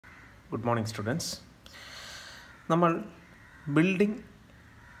Good morning, students. നമ്മൾ building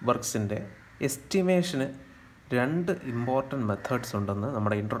വർക്ക്സിൻ്റെ എസ്റ്റിമേഷന് രണ്ട് important methods ഉണ്ടെന്ന്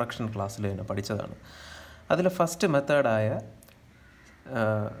നമ്മുടെ ഇൻട്രൊഡക്ഷൻ ക്ലാസ്സിൽ തന്നെ പഠിച്ചതാണ്. അതിൽ ഫസ്റ്റ് മെത്തേഡായ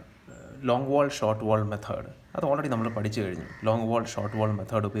ലോങ് വാൾ ഷോർട്ട് വാൾ മെത്തേഡ് അത് ഓൾറെഡി നമ്മൾ പഠിച്ചു കഴിഞ്ഞു. ലോങ് വാൾ ഷോർട്ട് വാൾ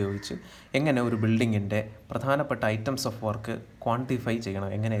മെത്തേഡ് ഉപയോഗിച്ച് എങ്ങനെ ഒരു ബിൽഡിങ്ങിൻ്റെ പ്രധാനപ്പെട്ട ഐറ്റംസ് ഓഫ് വർക്ക് ക്വാണ്ടിഫൈ ചെയ്യണം,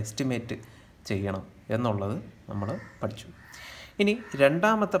 എങ്ങനെ എസ്റ്റിമേറ്റ് ചെയ്യണം എന്നുള്ളത് നമ്മൾ പഠിച്ചു. ഇനി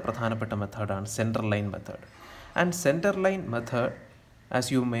രണ്ടാമത്തെ പ്രധാനപ്പെട്ട മെത്തേഡാണ് Centreline method. And Centreline method, as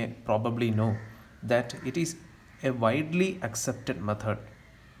you may probably know, that it is a widely accepted method.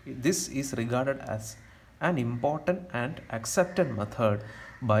 This is regarded as an important and accepted method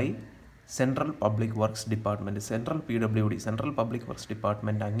by Central Public Works Department. Central PWD, Central Public Works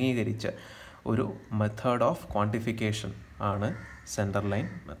Department അംഗീകരിച്ച ഒരു method of quantification ആണ് Centreline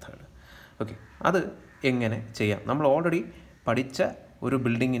method. Okay, അത് എങ്ങനെ ചെയ്യാം? നമ്മൾ already പഠിച്ച ഒരു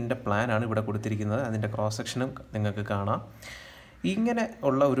ബിൽഡിങ്ങിൻ്റെ പ്ലാനാണ് ഇവിടെ കൊടുത്തിരിക്കുന്നത്. അതിൻ്റെ ക്രോസ് സെക്ഷനും നിങ്ങൾക്ക് കാണാം. ഇങ്ങനെ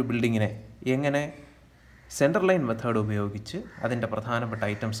ഉള്ള ഒരു ബിൽഡിങ്ങിനെ എങ്ങനെ Centreline മെത്തേഡ് ഉപയോഗിച്ച് അതിൻ്റെ പ്രധാനപ്പെട്ട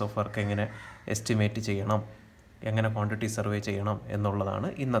ഐറ്റംസ് ഓഫ് വർക്ക് എങ്ങനെ എസ്റ്റിമേറ്റ് ചെയ്യണം, എങ്ങനെ ക്വാണ്ടിറ്റി സർവേ ചെയ്യണം എന്നുള്ളതാണ്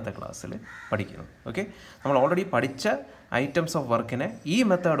ഇന്നത്തെ ക്ലാസ്സിൽ പഠിക്കുന്നത്. ഓക്കെ, നമ്മൾ ഓൾറെഡി പഠിച്ച ഐറ്റംസ് ഓഫ് വർക്കിനെ ഈ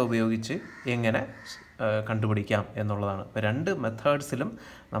മെത്തേഡ് ഉപയോഗിച്ച് എങ്ങനെ കണ്ടുപിടിക്കാം എന്നുള്ളതാണ്. ഇപ്പോൾ രണ്ട് മെത്തേഡ്സിലും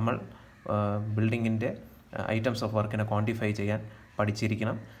നമ്മൾ ബിൽഡിങ്ങിൻ്റെ ഐറ്റംസ് ഓഫ് വർക്കിനെ ക്വാണ്ടിഫൈ ചെയ്യാൻ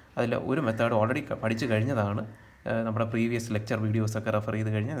പഠിച്ചിരിക്കണം. അതിൽ ഒരു മെത്തേഡ് ഓൾറെഡി പഠിച്ചു കഴിഞ്ഞതാണ്. നമ്മുടെ പ്രീവിയസ് ലെക്ചർ വീഡിയോസൊക്കെ റെഫർ ചെയ്ത്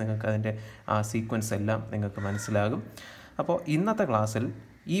കഴിഞ്ഞാൽ നിങ്ങൾക്ക് അതിൻ്റെ ആ സീക്വൻസ് എല്ലാം നിങ്ങൾക്ക് മനസ്സിലാകും. അപ്പോൾ ഇന്നത്തെ ക്ലാസ്സിൽ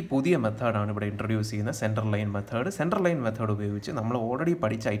ഈ പുതിയ മെത്തേഡാണ് ഇവിടെ ഇൻട്രൊഡ്യൂസ് ചെയ്യുന്ന Centreline മെത്തേഡ്. Centreline മെത്തേഡ് ഉപയോഗിച്ച് നമ്മൾ ഓൾറെഡി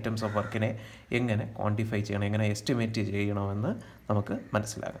പഠിച്ച ഐറ്റംസ് ഓഫ് വർക്കിനെ എങ്ങനെ ക്വാണ്ടിഫൈ ചെയ്യണം, എങ്ങനെ എസ്റ്റിമേറ്റ് ചെയ്യണമെന്ന് നമുക്ക്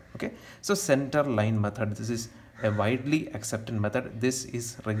മനസ്സിലാകും. Okay, so Centreline method, this is a widely accepted method. This is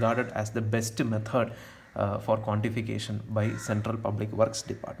regarded as the best method for quantification by Central Public Works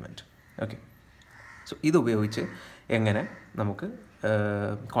Department. Okay, so ഇത് ഉപയോഗിച്ച് എങ്ങനെ നമുക്ക്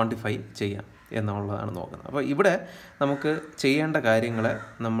ക്വാണ്ടിഫൈ ചെയ്യാം എന്നുള്ളതാണ് നോക്കുന്നത്. അപ്പോൾ ഇവിടെ നമുക്ക് ചെയ്യേണ്ട കാര്യങ്ങൾ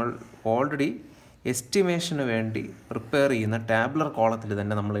നമ്മൾ ഓൾറെഡി എസ്റ്റിമേഷന് വേണ്ടി പ്രിപ്പയർ ചെയ്യുന്ന ടാബുലർ കോളത്തിൽ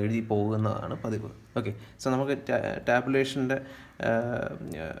തന്നെ നമ്മൾ എഴുതി പോകുന്നതാണ് പതിവ്. ഓക്കെ, സോ നമുക്ക് ടാബുലേഷൻ്റെ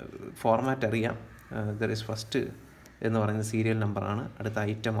ഫോർമാറ്റ് അറിയാം. ദർ ഈസ് ഫസ്റ്റ് എന്ന് പറയുന്ന സീരിയൽ നമ്പറാണ്, അടുത്ത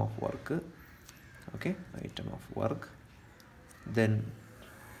item of work. Okay, item of work, then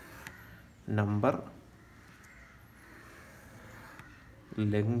number,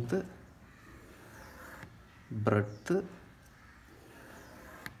 length, breadth,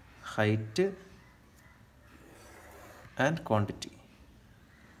 height and quantity.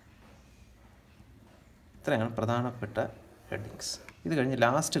 ഇത്രയാണ് പ്രധാനപ്പെട്ട ഹെഡിങ്സ്. ഇത് കഴിഞ്ഞ്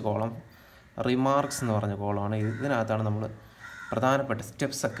ലാസ്റ്റ് കോളം റിമാർക്സ് എന്ന് പറഞ്ഞ കോളമാണ്. ഇതിനകത്താണ് നമ്മൾ പ്രധാനപ്പെട്ട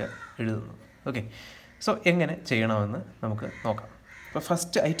സ്റ്റെപ്സൊക്കെ എഴുതുന്നത്. ഓക്കെ, സോ എങ്ങനെ ചെയ്യണമെന്ന് നമുക്ക് നോക്കാം. ഇപ്പോൾ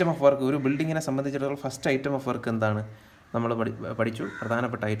ഫസ്റ്റ് ഐറ്റം ഓഫ് വർക്ക്, ഒരു ബിൽഡിങ്ങിനെ സംബന്ധിച്ചിടത്തോളം ഫസ്റ്റ് ഐറ്റം ഓഫ് വർക്ക് എന്താണ് നമ്മൾ പഠിച്ചു.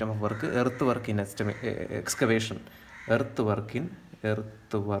 പ്രധാനപ്പെട്ട item of work earth work in excavation. Earth work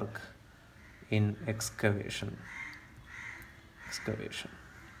in excavation.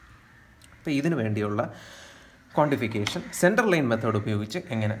 അപ്പോൾ ഇതിനു വേണ്ടിയുള്ള ക്വാണ്ടിഫിക്കേഷൻ Centreline മെത്തേഡ് ഉപയോഗിച്ച്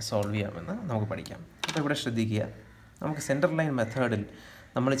എങ്ങനെ സോൾവ് ചെയ്യാമെന്ന് നമുക്ക് പഠിക്കാം. അപ്പോൾ ഇവിടെ ശ്രദ്ധിക്കുക, നമുക്ക് Centreline മെത്തേഡിൽ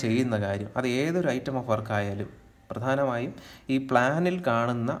നമ്മൾ ചെയ്യുന്ന കാര്യം, അത് ഏതൊരു ഐറ്റം ഓഫ് വർക്ക് ആയാലും പ്രധാനമായും ഈ പ്ലാനിൽ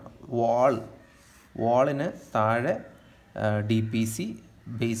കാണുന്ന വാളിന് താഴെ DPC,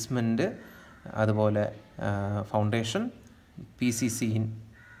 ബേസ്മെൻറ്റ്, അതുപോലെ foundation, PCC in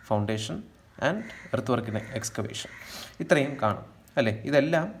foundation and earth വർക്കിന് എക്സ്കവേഷൻ, ഇത്രയും കാണും അല്ലേ.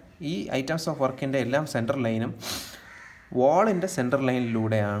 ഇതെല്ലാം ഈ ഐറ്റംസ് ഓഫ് വർക്കിൻ്റെ എല്ലാം Centreline വാളിൻ്റെ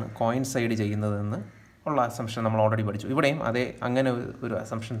Centreline കോയിൻസൈഡ് ചെയ്യുന്നതെന്ന് ഉള്ള അസംഷൻ നമ്മൾ ഓൾറെഡി പഠിച്ചു. ഇവിടെയും അങ്ങനെ ഒരു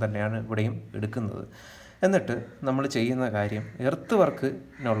അസംഷൻ തന്നെയാണ് ഇവിടെയും എടുക്കുന്നത്. എന്നിട്ട് നമ്മൾ ചെയ്യുന്ന കാര്യം എർത്ത്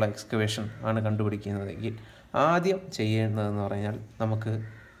വർക്കിനുള്ള എക്സ്കവേഷൻ ആണ് കണ്ടുപിടിക്കുന്നതെങ്കിൽ ആദ്യം ചെയ്യേണ്ടതെന്ന് പറഞ്ഞാൽ നമുക്ക്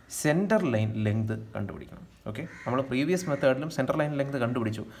Centreline ലെങ്ത് കണ്ടുപിടിക്കണം. ഓക്കെ, നമ്മൾ പ്രീവിയസ് മെത്തേഡിലും Centreline ലെങ്ത്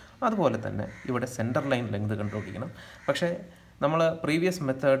കണ്ടുപിടിച്ചു, അതുപോലെ തന്നെ ഇവിടെ Centreline ലെങ്ത് കണ്ടുപിടിക്കണം. പക്ഷേ നമ്മൾ പ്രീവിയസ്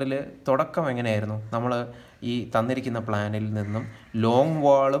മെത്തേഡിൽ തുടക്കം എങ്ങനെയായിരുന്നു? നമ്മൾ ഈ തന്നിരിക്കുന്ന പ്ലാനിൽ നിന്നും ലോങ്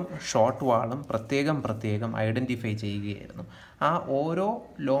വാളും ഷോർട്ട് വാളും പ്രത്യേകം ഐഡൻറ്റിഫൈ ചെയ്യുകയായിരുന്നു. ആ ഓരോ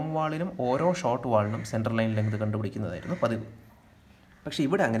ലോങ് വാളിനും ഓരോ ഷോർട്ട് വാളിനും Centreline ലെങ്ത് കണ്ടുപിടിക്കുന്നതായിരുന്നു പതിവ്. പക്ഷേ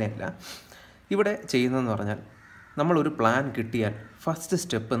ഇവിടെ അങ്ങനെയല്ല. ഇവിടെ ചെയ്യുന്നതെന്ന് പറഞ്ഞാൽ നമ്മളൊരു പ്ലാൻ കിട്ടിയാൽ ഫസ്റ്റ്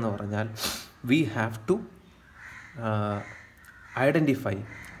സ്റ്റെപ്പ് എന്ന് പറഞ്ഞാൽ we have to identify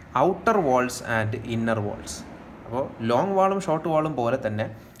outer walls and inner walls. അപ്പോൾ ലോങ് വാളും ഷോർട്ട് വാളും പോലെ തന്നെ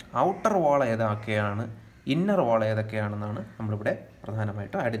ഔട്ടർ വാൾ ഏതൊക്കെയാണ്, ഇന്നർ വാൾ ഏതൊക്കെയാണെന്നാണ് നമ്മളിവിടെ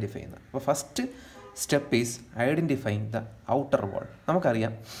പ്രധാനമായിട്ടും ഐഡൻറ്റിഫൈ ചെയ്യുന്നത്. അപ്പോൾ first step is identifying the outer വാൾ.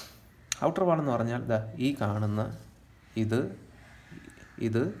 നമുക്കറിയാം ഔട്ടർ വാൾ എന്ന് പറഞ്ഞാൽ ഈ കാണുന്ന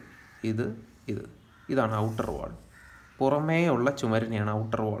ഇത് ഇതാണ് ഔട്ടർ വാൾ. പുറമേ ഉള്ള ചുമരിനെയാണ്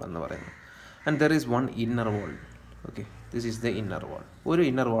ഔട്ടർ വാൾ എന്ന് പറയുന്നത്. And there is one inner wall. Okay, this is the inner വാൾ. ഒരു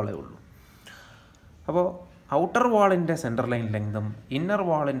ഇന്നർ വാളേ ഉള്ളൂ. അപ്പോൾ outer വാളിൻ്റെ centre line ലെങ്തും inner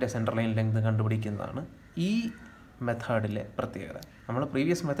വാളിൻ്റെ centre line ലെങ്തും കണ്ടുപിടിക്കുന്നതാണ് ഈ മെത്തേഡിലെ പ്രത്യേകത. നമ്മൾ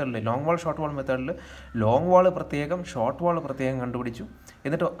പ്രീവിയസ് മെത്തേഡിൽ ലോങ് വാൾ ഷോർട്ട് വാൾ മെത്തേഡിൽ ലോങ് വാൾ പ്രത്യേകം ഷോർട്ട് വാൾ പ്രത്യേകം കണ്ടുപിടിച്ചു.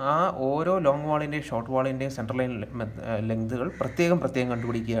 എന്നിട്ട് ആ ഓരോ ലോങ് വാളിൻ്റെയും ഷോർട്ട് വാളിൻ്റെയും സെൻട്രൽ ലൈൻ ലെങ്തുകൾ പ്രത്യേകം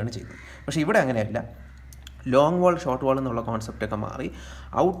കണ്ടുപിടിക്കുകയാണ് ചെയ്തത്. പക്ഷേ ഇവിടെ അങ്ങനെയല്ല. ലോങ് വാൾ ഷോർട്ട് വാൾ എന്നുള്ള കോൺസെപ്റ്റൊക്കെ മാറി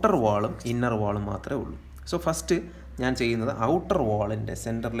ഔട്ടർ വാളും ഇന്നർ വാളും മാത്രമേ ഉള്ളൂ. സോ ഫസ്റ്റ് ഞാൻ ചെയ്യുന്നത് ഔട്ടർ വാളിൻ്റെ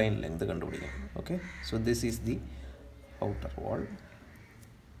സെൻറ്റർ ലൈൻ ലെങ്ത് കണ്ടുപിടിക്കണം. Okay, so this is the outer wall.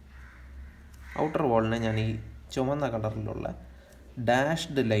 Outer വാളിനെ ഞാൻ ഈ ചുവന്ന കളറിലുള്ള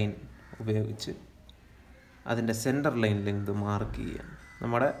ഡാഷ്ഡ് ലൈൻ ഉപയോഗിച്ച് അതിൻ്റെ സെൻറ്റർ ലൈൻ ലെങ്ത് മാർക്ക് ചെയ്യുക.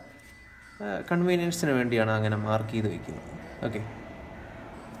 നമ്മുടെ കൺവീനിയൻസിന് വേണ്ടിയാണ് അങ്ങനെ മാർക്ക് ചെയ്ത് വയ്ക്കുന്നത്. ഓക്കെ,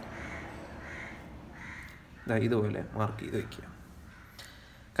 ഇതുപോലെ മാർക്ക് ചെയ്ത് വയ്ക്കുക.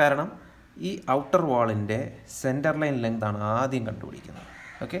 കാരണം ഈ ഔട്ടർ വാളിൻ്റെ സെൻറ്റർ ലൈൻ ലെങ്ത് ആണ് ആദ്യം കണ്ടുപിടിക്കുന്നത്.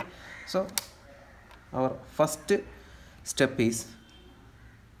 Okay, so our first step is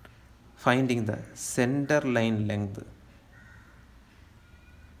finding the center line length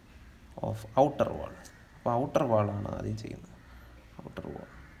of outer wall. അപ്പോൾ ഔട്ടർ വാളാണ് ആദ്യം ചെയ്യുന്നത്.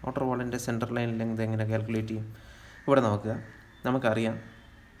 ഔട്ടർ വാളിൻ്റെ സെൻറ്റർ ലൈൻ ലെങ്ത് എങ്ങനെ കാൽക്കുലേറ്റ് ചെയ്യും? ഇവിടെ നോക്കുക, നമുക്കറിയാം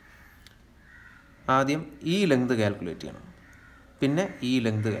ആദ്യം ഈ ലെങ്ത് കാൽക്കുലേറ്റ് ചെയ്യണം, പിന്നെ ഈ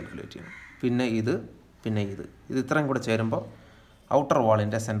ലെങ്ത് കാൽക്കുലേറ്റ് ചെയ്യണം, പിന്നെ ഇത് ഇത്രയും കൂടെ ചേരുമ്പോൾ ഔട്ടർ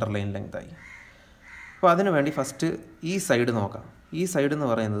വാളിൻ്റെ സെൻറ്റർ ലൈൻ ലെങ്തായി. അപ്പോൾ അതിനു വേണ്ടി ഫസ്റ്റ് ഈ സൈഡ് നോക്കാം. ഈ സൈഡ് എന്ന്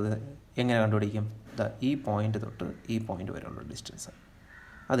പറയുന്നത് എങ്ങനെ കണ്ടുപിടിക്കും? ഈ പോയിൻ്റ് തൊട്ട് ഈ പോയിൻ്റ് വരെയുള്ള ഡിസ്റ്റൻസ്.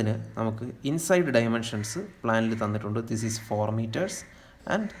 അതിന് നമുക്ക് ഇൻസൈഡ് ഡയമെൻഷൻസ് പ്ലാനിൽ തന്നിട്ടുണ്ട്. This is 4 meters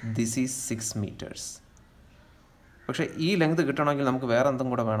and this is 6 meters. പക്ഷേ ഈ ലെങ്ത് കിട്ടണമെങ്കിൽ നമുക്ക് വേറെ എന്തും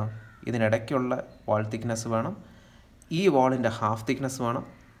കൂടെ വേണം. ഇതിനിടയ്ക്കുള്ള വാൾ തിക്നെസ് വേണം, ഈ വാളിൻ്റെ ഹാഫ് തിക്നെസ് വേണം,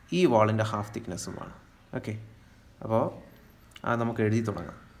 ഈ വാളിൻ്റെ ഹാഫ് തിക്നെസ്സും വേണം. ഓക്കെ, അപ്പോൾ അത് നമുക്ക് എഴുതി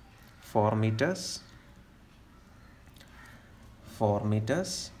തുടങ്ങാം. 4 meters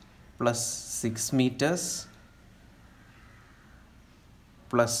പ്ലസ് 6 meters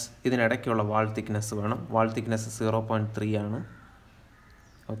പ്ലസ് ഇതിനിടയ്ക്കുള്ള വാൾ തിക്നെസ് വേണം. വാൾ തിക്നെസ് 0.3 ആണ്.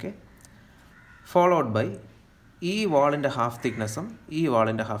 ഓക്കെ, ഫോളോഡ് ബൈ ഈ വാളിൻ്റെ ഹാഫ് തിക്നെസ്സും ഈ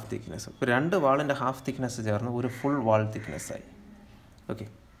വാളിൻ്റെ ഹാഫ് തിക്നെസ്സും. ഇപ്പോൾ 2 വാളിൻ്റെ ഹാഫ് തിക്നെസ് ചേർന്ന് ഒരു ഫുൾ വാൾ തിക്നെസ്സായി. ഓക്കെ,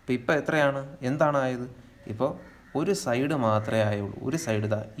 ഇപ്പോൾ എത്രയാണ്, എന്താണ് ആയത്? ഇപ്പോൾ ഒരു സൈഡ് മാത്രമേ ആയുള്ളൂ. ഒരു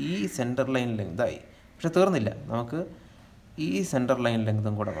സൈഡ് ഈ സെൻറ്റർ ലൈൻ ലെങ്തായി. പക്ഷെ തീർന്നില്ല, നമുക്ക് ഈ സെൻറ്റർ ലൈൻ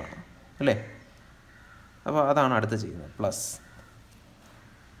ലെങ്തും കൂടെ വേണം അല്ലേ? അപ്പോൾ അതാണ് അടുത്ത് ചെയ്യുന്നത്. പ്ലസ്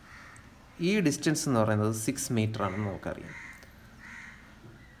ഈ ഡിസ്റ്റൻസ് എന്ന് പറയുന്നത് 6 meter ആണെന്ന് നമുക്കറിയാം.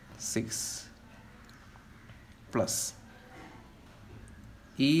 6 പ്ലസ്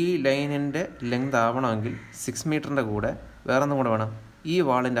ഈ ലൈനിൻ്റെ ലെങ്ത് ആവണമെങ്കിൽ 6 meterൻ്റെ കൂടെ വേറൊന്നും കൂടെ വേണം. ഈ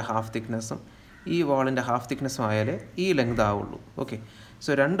വാളിൻ്റെ ഹാഫ് തിക്നെസ്സും ഈ വാളിൻ്റെ ഹാഫ് തിക്നെസ്സും ആയാലേ ഈ ലെങ്ത് ആവുള്ളൂ. ഓക്കെ,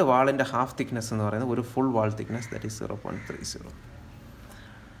 സോ 2 വാളിൻ്റെ ഹാഫ് തിക്നെസ് എന്ന് പറയുന്നത് ഒരു full wall thickness, that is 0.30.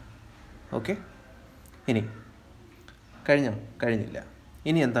 Okay, ഇനി കഴിഞ്ഞില്ല.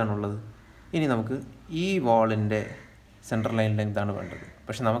 ഇനി എന്താണുള്ളത്? ഇനി നമുക്ക് ഈ വാളിൻ്റെ സെൻട്രൽ ലൈൻ ലെങ്ത് ആണ് വേണ്ടത്.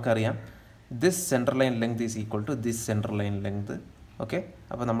 പക്ഷെ നമുക്കറിയാം this central line length is equal to this central line length. Okay,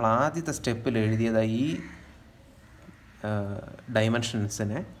 അപ്പോൾ നമ്മൾ ആദ്യത്തെ സ്റ്റെപ്പിൽ എഴുതിയതായി ഈ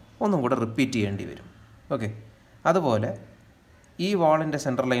ഡയമെൻഷൻസിനെ ഒന്നും കൂടെ റിപ്പീറ്റ് ചെയ്യേണ്ടി വരും. ഓക്കെ, അതുപോലെ ഈ വാളിൻ്റെ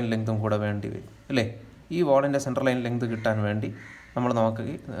സെൻട്രൽ ലൈൻ ലെങ്തും കൂടെ വേണ്ടി വരും അല്ലേ? ഈ വാളിൻ്റെ സെൻട്രൽ ലൈൻ ലെങ്ത് കിട്ടാൻ വേണ്ടി നമ്മൾ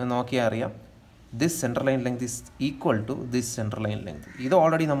നോക്കിയാൽ അറിയാം this central line length is equal to this central line length. ഇത്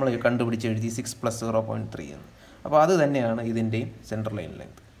ഓൾറെഡി നമ്മൾ കണ്ടുപിടിച്ച് എഴുതി 6 + 0.3 എന്ന്. അപ്പോൾ അത് തന്നെയാണ് ഇതിൻ്റെയും central line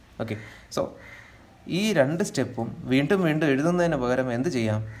length. Okay, so ഈ 2 സ്റ്റെപ്പും വീണ്ടും എഴുതുന്നതിന് പകരം എന്ത്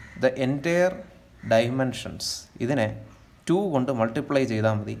ചെയ്യാം? ദ എൻറ്റയർ ഡയമെൻഷൻസ് ഇതിനെ 2 കൊണ്ട് മൾട്ടിപ്ലൈ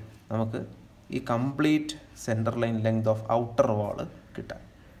ചെയ്താൽ മതി. നമുക്ക് ഈ complete central line length of outer വാള് കിട്ടാൻ.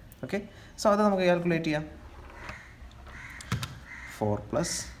 ഓക്കെ, സോ അത് നമുക്ക് കാൽക്കുലേറ്റ് ചെയ്യാം. 4 +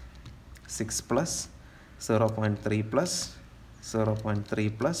 6 + 0.3 + 0.3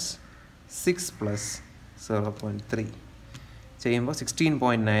 + 6 + 0.3 ചെയ്യുമ്പോൾ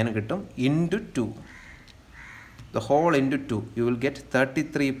 16.9 കിട്ടും. Into 2, the whole into 2, you will get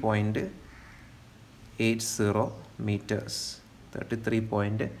 33.80 meters.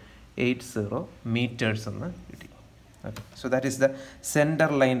 33.80 meters എന്ന് കിട്ടി. Okay, so that is the center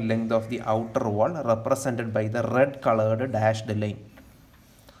line length of the outer wall represented by the red colored dashed line.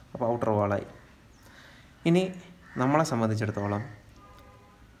 അപ്പോൾ outer വാളായി. ഇനി നമ്മളെ സംബന്ധിച്ചിടത്തോളം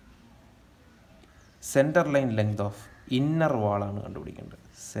centre line length of inner വാളാണ് കണ്ടുപിടിക്കേണ്ടത്.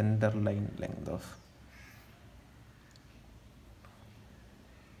 Centre line length of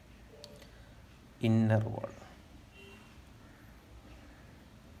inner വാൾ.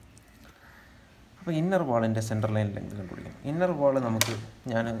 അപ്പോൾ inner വാളിൻ്റെ centre line length കണ്ടുപിടിക്കാം. Inner വാൾ നമുക്ക്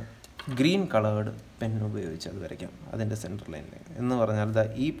ഞാൻ green coloured pen ഉപയോഗിച്ച് അത് വരയ്ക്കാം. അതിൻ്റെ സെൻറ്റർ ലൈൻ ലെങ്ത് എന്ന് പറഞ്ഞാൽ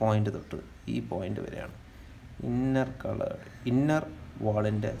ഈ പോയിൻ്റ് തൊട്ട് ഈ പോയിൻ്റ് വരെയാണ് ഇന്നർ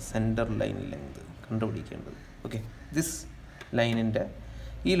വാളിൻ്റെ സെൻറ്റർ ലൈൻ ലെങ്ത് കണ്ടുപിടിക്കേണ്ടത്. ഓക്കെ,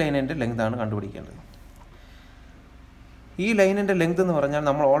 ഈ ലൈനിൻ്റെ ലെങ്താണ് കണ്ടുപിടിക്കേണ്ടത്. ഈ ലൈനിൻ്റെ ലെങ്ത് എന്ന് പറഞ്ഞാൽ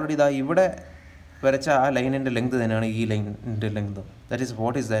നമ്മൾ ഓൾറെഡി ഇവിടെ വരച്ച ആ ലൈനിൻ്റെ ലെങ്ത് തന്നെയാണ് ഈ ലൈനിൻ്റെ ലെങ്തും. That is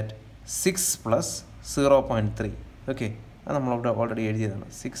what is that 6 + 0.3. Okay, അത് നമ്മളവിടെ ഓൾറെഡി എഴുതിയതാണ്.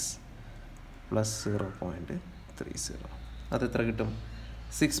 6 + 0.30. അത് എത്ര കിട്ടും?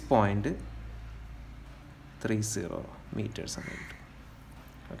 6.30 മീറ്റേഴ്സ് ആണ് കിട്ടും.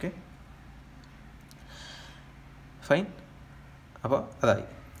 Okay, fine. അപ്പോൾ അതായി.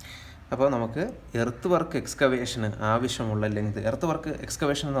 അപ്പോൾ നമുക്ക് എർത്ത് വർക്ക് എക്സ്കവേഷന് ആവശ്യമുള്ള ലെങ്ത്, എർത്ത് വർക്ക്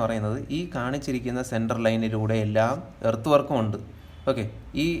എക്സ്കവേഷൻ എന്ന് പറയുന്നത് ഈ കാണിച്ചിരിക്കുന്ന സെൻറ്റർ ലൈനിലൂടെ എല്ലാം എർത്ത് വർക്കും ഉണ്ട്. ഓക്കെ,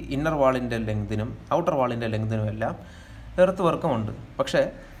 ഈ ഇന്നർ വാളിൻ്റെ ലെങ്തിനും ഔട്ടർ വാളിൻ്റെ ലെങ്തിനും എല്ലാം എർത്ത് വർക്കും ഉണ്ട്. പക്ഷേ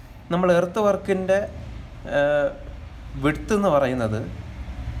നമ്മൾ എർത്ത് വർക്കിൻ്റെ വിഡ്ത്ത് എന്ന് പറയുന്നത്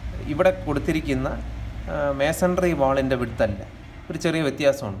ഇവിടെ കൊടുത്തിരിക്കുന്ന മേസൺറി വാളിൻ്റെ വിഡ്ത്തല്ല, ഒരു ചെറിയ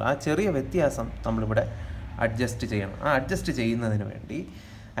വ്യത്യാസമുണ്ട്. ആ ചെറിയ വ്യത്യാസം നമ്മളിവിടെ അഡ്ജസ്റ്റ് ചെയ്യണം. ആ അഡ്ജസ്റ്റ് ചെയ്യുന്നതിന് വേണ്ടി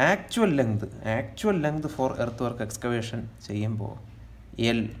actual length for earth work excavation ചെയ്യുമ്പോൾ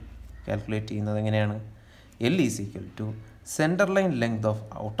എൽ കാൽക്കുലേറ്റ് ചെയ്യുന്നത് എങ്ങനെയാണ്? L = centre line length of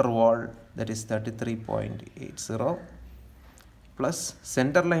outer wall, that is 33.80 plus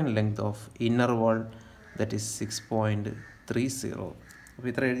centre line length of inner wall, that is 6.30. അപ്പോൾ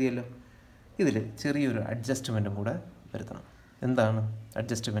ഇത്ര എഴുതിയല്ലോ. ഇതിൽ ചെറിയൊരു അഡ്ജസ്റ്റ്മെൻറ്റും കൂടെ വരുത്തണം. എന്താണ്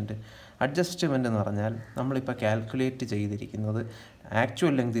അഡ്ജസ്റ്റ്മെൻറ്റ് എന്ന് പറഞ്ഞാൽ നമ്മളിപ്പോൾ കാൽക്കുലേറ്റ് ചെയ്തിരിക്കുന്നത്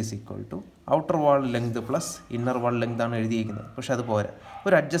ആക്ച്വൽ ലെങ്ത് = ഔട്ടർ വാൾ ലെങ്ത് പ്ലസ് ഇന്നർ വാൾ ലെങ്ത് ആണ് എഴുതിയിരിക്കുന്നത്. പക്ഷെ അത് പോരാ,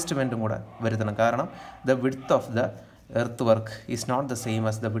 ഒരു അഡ്ജസ്റ്റ്മെൻറ്റും കൂടെ വരുത്തണം. കാരണം the width of the earth work is not the same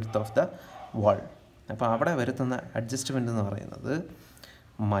as the width of the wall. അപ്പോൾ അവിടെ വരുത്തുന്ന അഡ്ജസ്റ്റ്മെൻറ്റ് എന്ന് പറയുന്നത്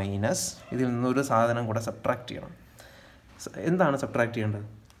മൈനസ് ഇതിൽ നിന്നൊരു സാധനം കൂടെ സബ്ട്രാക്ട് ചെയ്യണം. എന്താണ് സബ്ട്രാക്ട്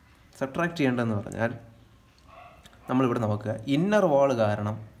ചെയ്യേണ്ടതെന്ന് പറഞ്ഞാൽ നമ്മളിവിടെ നോക്കുക, ഇന്നർ വാൾ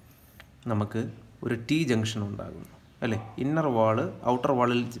കാരണം നമുക്ക് ഒരു T ജംഗ്ഷൻ ഉണ്ടാകുന്നു അല്ലേ? ഇന്നർ വാള് ഔട്ടർ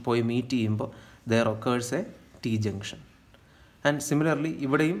വാളിൽ പോയി മീറ്റ് ചെയ്യുമ്പോൾ there occurs A T junction. And similarly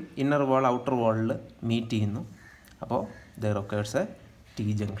ഇവിടെയും ഇന്നർ വാൾ ഔട്ടർ വാളിൽ മീറ്റ് ചെയ്യുന്നു, അപ്പോൾ there occurs A T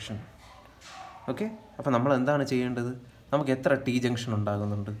junction. Okay, അപ്പോൾ നമ്മൾ എന്താണ് ചെയ്യേണ്ടത്? നമുക്ക് എത്ര T ജംഗ്ഷൻ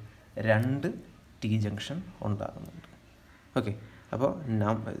ഉണ്ടാകുന്നുണ്ട്? 2 T ജംഗ്ഷൻ ഉണ്ടാകുന്നുണ്ട്. ഓക്കെ, അപ്പോൾ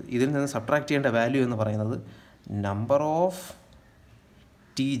ഇതിൽ നിന്ന് സബ്ട്രാക്ട് ചെയ്യേണ്ട വാല്യൂ എന്ന് പറയുന്നത് number of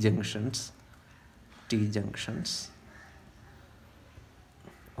T junctions,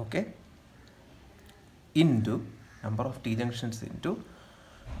 okay, into number of T junctions into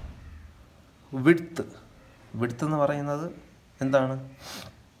width എന്ന് പറയുന്നത് എന്താണ്?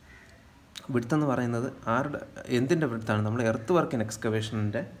 വിഡ്ത്ത് എന്ന് പറയുന്നത് എന്തിൻ്റെ വിഡ്ത്താണ്? നമ്മൾ എർത്ത് വർക്ക് ഇൻ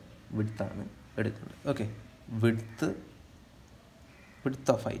എക്സ്കവേഷൻ്റെ വിഡ്ത്താണ് എടുക്കുന്നത്. Okay, width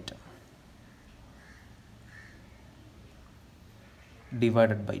of item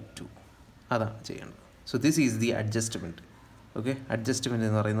divided by 2 അതാണ് ചെയ്യേണ്ടത്. So this is the adjustment. Okay, adjustment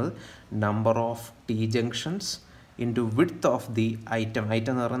എന്ന് പറയുന്നത് number of T junctions into width of the item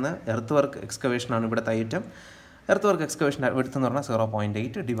എന്ന് പറയുന്നത് എർത്ത് വർക്ക് എക്സ്കവേഷനാണ് ഇവിടുത്തെ item. Earth work excavation width എന്ന് പറഞ്ഞാൽ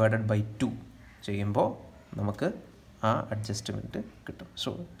 0.8 ഡിവൈഡഡ് ബൈ 2 ചെയ്യുമ്പോൾ നമുക്ക് ആ അഡ്ജസ്റ്റ്മെൻറ്റ് കിട്ടും. സോ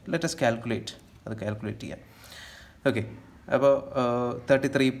ലെറ്റ് us കാൽക്കുലേറ്റ് ചെയ്യാം. ഓക്കെ, അപ്പോൾ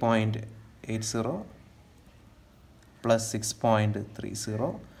 33.80 പ്ലസ്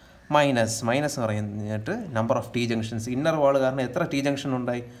 6.30 മൈനസ് എന്ന് പറഞ്ഞിട്ട് number of T junctions. Inner വാൾ കാരണം എത്ര T ജംഗ്ഷൻ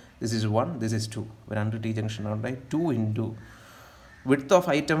ഉണ്ടായി? This is 1, this is 2. 2 T junction ഉണ്ടായി. 2 ഇൻറ്റു വിഡ്ത്ത് ഓഫ്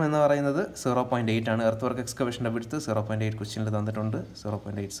ഐറ്റം എന്ന് പറയുന്നത് 0.8 ആണ്. എർത്ത് വർക്ക് എക്സ്കവേഷൻ്റെ വിഡ്ത്ത് 0.8 ക്വസ്റ്റ്യനിൽ തന്നിട്ടുണ്ട്.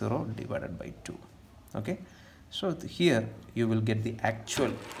 0.80 divided by 2. Okay, so here you will get the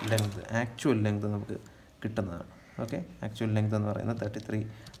actual length നമുക്ക് കിട്ടുന്നതാണ്. ഓക്കെ, ആക്ച്വൽ ലെങ്ത് എന്ന് പറയുന്നത്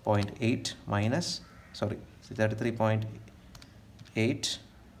 33.8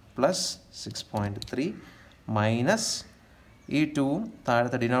 പ്ലസ് 6.3 മൈനസ് ഈ 2ഉം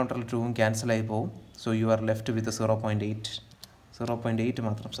താഴത്തെ ഡിനോമിനേറ്ററിൽ 2ഉം ക്യാൻസലായി പോകും. സോ യു ആർ ലെഫ്റ്റ് വിത്ത് 0.8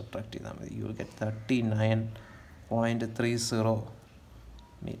 മാത്രം സബ്ട്രാക്ട് ചെയ്താൽ മതി. You will get 39.30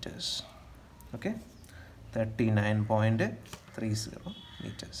 metres. Okay, 39.30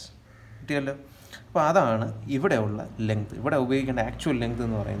 metres കിട്ടിയല്ലോ. അപ്പോൾ അതാണ് ഇവിടെയുള്ള ലെങ്ത്. ഇവിടെ ഉപയോഗിക്കേണ്ട ആക്ച്വൽ ലെങ്ത്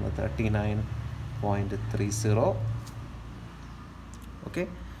എന്ന് പറയുന്നത് 39.30. ഓക്കെ,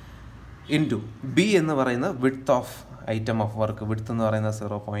 ഇൻറ്റു ബി എന്ന് പറയുന്ന width of item of work. Width എന്ന് പറയുന്നത്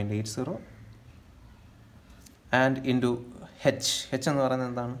 0.80 ആൻഡ് ഇൻറ്റു H എന്ന് പറയുന്നത്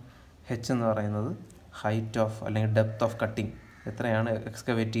എന്താണ്? h എന്ന് പറയുന്നത് ഹൈറ്റ് ഓഫ് അല്ലെങ്കിൽ ഡെപ്ത് ഓഫ് കട്ടിങ് എത്രയാണ്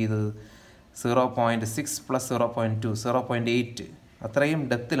എക്സ്കവേറ്റ് ചെയ്തത് 0.6 പ്ലസ് 0.2 0.8 അത്രയും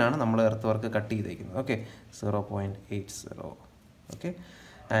ഡെപ്തിലാണ് നമ്മൾ എർത്ത് വർക്ക് കട്ട് ചെയ്തേക്കുന്നത്. Okay 0.80 okay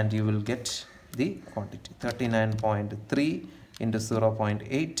and you will get the quantity 39.3 into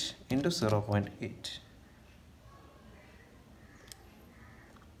 0.8 into 0.8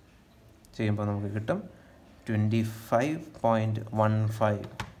 ചെയ്യുമ്പോൾ നമുക്ക് കിട്ടും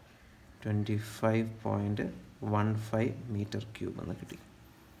 25.15 മീറ്റർ ക്യൂബ് എന്ന് കിട്ടി.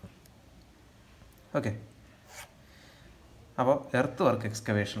 ഓക്കെ അപ്പോൾ എർത്ത് വർക്ക്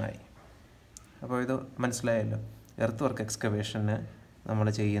എക്സ്കവേഷനായി. അപ്പോൾ ഇത് മനസ്സിലായല്ലോ. എർത്ത് വർക്ക് എക്സ്കവേഷന് നമ്മൾ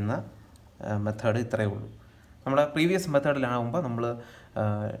ചെയ്യുന്ന മെത്തേഡ് ഇത്രയേ ഉള്ളൂ. നമ്മുടെ പ്രീവിയസ് മെത്തേഡിലാകുമ്പോൾ നമ്മൾ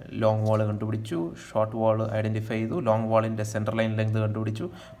ലോങ് വാൾ കണ്ടുപിടിച്ചു, ഷോർട്ട് വാൾ ഐഡൻറ്റിഫൈ ചെയ്തു, ലോങ് വാളിൻ്റെ സെൻട്രൽ ലൈൻ ലെങ്ത് കണ്ടുപിടിച്ചു,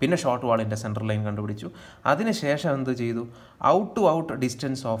 പിന്നെ ഷോർട്ട് വാളിൻ്റെ സെൻട്രൽ ലൈൻ കണ്ടുപിടിച്ചു. അതിനുശേഷം എന്ത് ചെയ്തു, out two out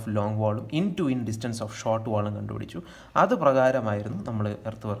distance of long വാളും in to in distance of short വാളും കണ്ടുപിടിച്ചു. അത് പ്രകാരമായിരുന്നു നമ്മൾ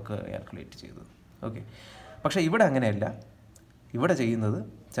എർത്ത് വർക്ക് കാൽക്കുലേറ്റ് ചെയ്തത്. ഓക്കെ പക്ഷേ ഇവിടെ അങ്ങനെയല്ല. ഇവിടെ ചെയ്യുന്നത്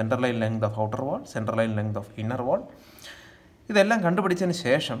central line length of outer wall, central line length of inner വാൾ, ഇതെല്ലാം കണ്ടുപിടിച്ചതിന്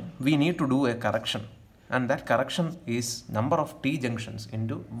ശേഷം we need to do A correction. And that correction is number of T junctions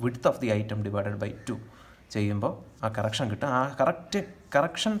into width of the item divided by 2 ചെയ്യുമ്പോൾ ആ correction കിട്ടും. ആ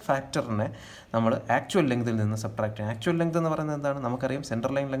correction ഫാക്ടറിനെ നമ്മൾ actual ലെങ്തിൽ നിന്ന് subtract ചെയ്യണം. Actual length എന്ന് പറയുന്നത് എന്താണ്? നമുക്കറിയാം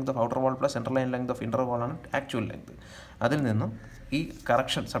central line length of outer wall plus central line length of inner വാളാണ് actual length. അതിൽ നിന്നും ഈ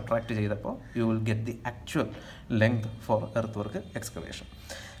കറക്ഷൻ സബ്ട്രാക്ട് ചെയ്തപ്പോൾ you will get the actual length for earth work excavation.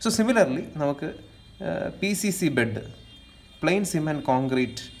 So similarly നമുക്ക് PCC bed, plain cement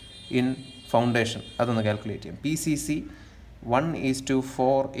concrete in foundation, അതൊന്ന് calculate ചെയ്യാം. PCC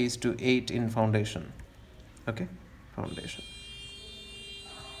 1:4:8 in foundation. Okay foundation.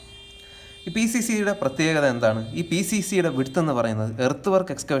 ഈ PCCയുടെ പ്രത്യേകത എന്താണ്? ഈ PCCയുടെ വിഡ്ത്ത് എന്ന് പറയുന്നത് എർത്ത്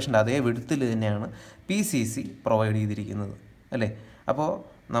വർക്ക് എക്സ്കവേഷൻ്റെ അതേ വിഡ്ത്തിൽ തന്നെയാണ് PCC പ്രൊവൈഡ് ചെയ്തിരിക്കുന്നത് അല്ലേ? അപ്പോൾ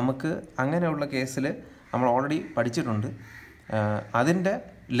നമുക്ക് അങ്ങനെയുള്ള കേസിൽ നമ്മൾ ഓൾറെഡി പഠിച്ചിട്ടുണ്ട് അതിൻ്റെ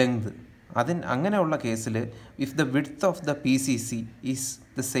ലെങ്ത്. അങ്ങനെയുള്ള കേസിൽ if the width of the PCC is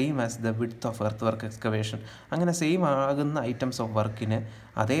the same as the width of earth work excavation, അങ്ങനെ സെയിം ആകുന്ന ഐറ്റംസ് ഓഫ് വർക്കിന്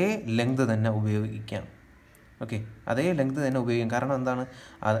അതേ ലെങ്ത് തന്നെ ഉപയോഗിക്കാം. ഓക്കെ അതേ ലെങ്ത് തന്നെ ഉപയോഗിക്കാം. കാരണം എന്താണ്,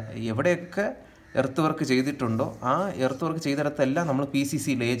 എവിടെയൊക്കെ എർത്ത് വർക്ക് ചെയ്തിട്ടുണ്ടോ ആ എർത്ത് വർക്ക് ചെയ്തിടത്തെല്ലാം നമ്മൾ PCC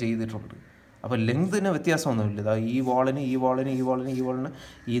ലേ ചെയ്തിട്ടുണ്ട്. അപ്പോൾ ലെങ്തിന് വ്യത്യാസമൊന്നുമില്ല. ഈ വാളിന് ഈ വാളിന് ഈ വാളിന് ഈ വാളിന്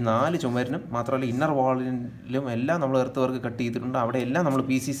ഈ 4 ചുമരിനും മാത്രമല്ല ഇന്നർ വാളിലും എല്ലാം നമ്മൾ എർത്ത് വർക്ക് കട്ട് ചെയ്തിട്ടുണ്ട്. അവിടെ എല്ലാം നമ്മൾ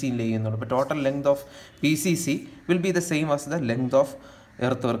PCC ലേ ചെയ്യുന്നുണ്ട്. അപ്പോൾ total length of PCC will be the same as the length of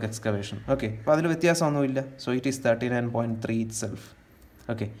earth work excavation. Okay അപ്പോൾ അതിൽ വ്യത്യാസമൊന്നുമില്ല. So it is 39.3 it self.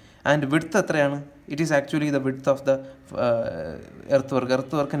 Okay and width എത്രയാണ്? It is actually the width of the earth work.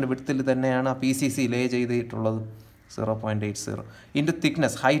 Earth വർക്കിൻ്റെ വിഡ്ത്തിൽ തന്നെയാണ് ആ PCC ലേ ചെയ്തിട്ടുള്ളത് 0.80 into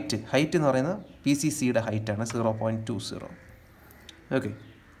thickness height എന്ന് പറയുന്നത് PCCയുടെ ഹൈറ്റാണ് 0.20. ഓക്കെ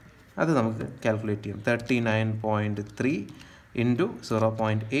അത് നമുക്ക് കാൽക്കുലേറ്റ് ചെയ്യാം. 39.3 ഇൻറ്റു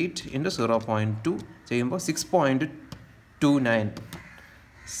 0.8 ഇൻറ്റു 0.2 ചെയ്യുമ്പോൾ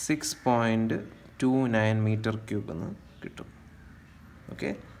 6.29 മീറ്റർ ക്യൂബ് എന്ന് കിട്ടും. ഓക്കെ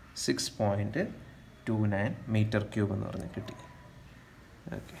 6.29 മീറ്റർ ക്യൂബ് എന്ന് പറഞ്ഞ് കിട്ടി.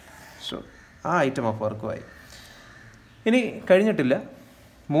 ഓക്കെ സോ ആ ഐറ്റം ഓഫ് വർക്കുമായി. ഇനി കഴിഞ്ഞിട്ടില്ല.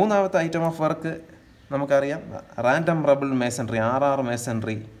 മൂന്നാമത്തെ ഐറ്റം ഓഫ് വർക്ക് നമുക്കറിയാം, random റബിൾ masonry, RR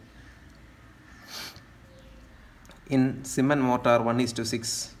masonry in cement mortar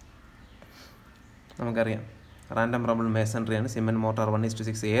 1:6. നമുക്കറിയാം റാൻഡം റബിൾ മേസൺറിയാണ് സിമെൻറ്റ് മോർട്ടാർ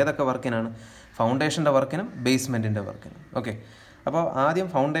 1:6. ഏതൊക്കെ വർക്കിനാണ്? ഫൗണ്ടേഷൻ്റെ വർക്കിനും ബേസ്മെൻറ്റിൻ്റെ വർക്കിനും. ഓക്കെ അപ്പോൾ ആദ്യം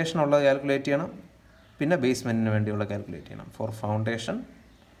ഫൗണ്ടേഷൻ ഉള്ളത് കാൽക്കുലേറ്റ് ചെയ്യണം, പിന്നെ ബേസ്മെൻറ്റിന് വേണ്ടിയുള്ള കാൽക്കുലേറ്റ് ചെയ്യണം. Four foundation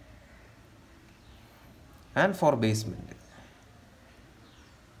and four basement.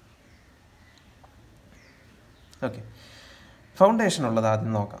 Okay foundation ഉള്ളത്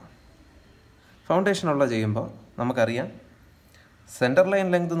ആദ്യം നോക്കാം. ഫൗണ്ടേഷൻ ഉള്ളത് ചെയ്യുമ്പോൾ നമുക്കറിയാം സെൻറ്റർ ലൈൻ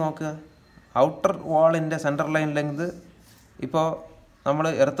ലെങ്ത് നോക്കുക. ഔട്ടർ വാളിൻ്റെ സെൻറ്റർ ലൈൻ ലെങ്ത് ഇപ്പോൾ നമ്മൾ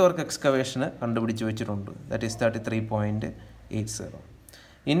എർത്ത് വർക്ക് എക്സ്കവേഷന് കണ്ടുപിടിച്ച് വെച്ചിട്ടുണ്ട്. That is 33.80.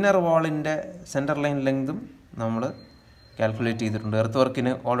 Inner വാളിൻ്റെ centre line ലെങ്തും നമ്മൾ കാൽക്കുലേറ്റ് ചെയ്തിട്ടുണ്ട്. എർത്ത്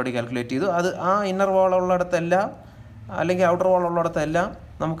വർക്കിന് ഓൾറെഡി കാൽക്കുലേറ്റ് ചെയ്തു. അത് ആ ഇന്നർ വാൾ ഉള്ളിടത്തെല്ലാം അല്ലെങ്കിൽ ഔട്ടർ വാൾ ഉള്ളിടത്തെല്ലാം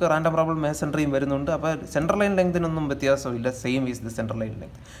നമുക്ക് റാൻഡം റബിൾ മേസൺറിയും വരുന്നുണ്ട്. അപ്പോൾ സെൻട്രൽ ലൈൻ ലെങ്തിനൊന്നും വ്യത്യാസമില്ല. Same is the central line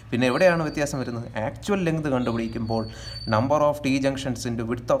length. പിന്നെ എവിടെയാണ് വ്യത്യാസം വരുന്നത്? Actual length കണ്ടുപിടിക്കുമ്പോൾ number of T junctions into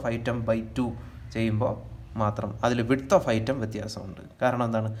width of item by 2 ചെയ്യുമ്പോൾ മാത്രം അതിൽ വിഡ്ത്ത് ഓഫ് ഐറ്റം വ്യത്യാസമുണ്ട്. കാരണം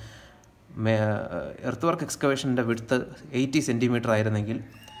എന്താണ്? എർത്ത് വർക്ക് എക്സ്കവേഷൻ്റെ വിഡ്ത്ത് 80 സെൻറ്റിമീറ്റർ ആയിരുന്നെങ്കിൽ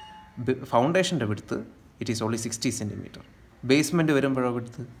ഫൗണ്ടേഷൻ്റെ width it is only 60 centimetre. Basement വരുമ്പോഴോ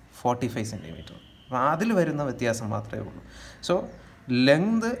വിഡ്ത്ത് 45 സെൻറ്റിമീറ്റർ. അപ്പോൾ അതിൽ വരുന്ന വ്യത്യാസം മാത്രമേ ഉള്ളൂ. So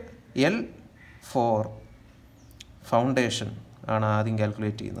length L four foundation ആണ് ആദ്യം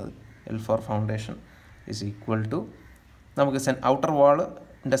കാൽക്കുലേറ്റ് ചെയ്യുന്നത്. L four foundation is equal to നമുക്ക് outer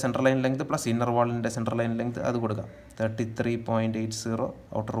വാളിൻ്റെ central line length plus inner വാളിൻ്റെ central line length അത് കൊടുക്കാം. 33.80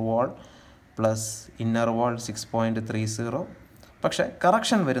 ഔട്ടർ വാൾ പ്ലസ് ഇന്നർ വാൾ 6.30. പക്ഷേ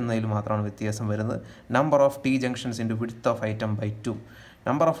കറക്ഷൻ വരുന്നതിൽ മാത്രമാണ് വ്യത്യാസം വരുന്നത്. Number of T junctions into width of item by 2.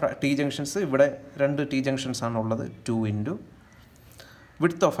 Number of T junctions ഇവിടെ 2 T junctions ആണുള്ളത്. 2 ഇൻറ്റു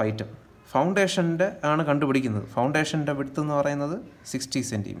വിഡ്ത്ത് ഓഫ് ഐറ്റം ഫൗണ്ടേഷൻ്റെ ആണ് കണ്ടുപിടിക്കുന്നത്. ഫൗണ്ടേഷൻ്റെ വിഡ്ത്ത് എന്ന് പറയുന്നത് 60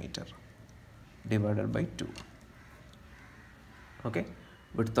 centimetre divided by 2. Okay,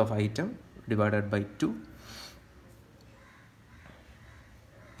 width of item divided by 2.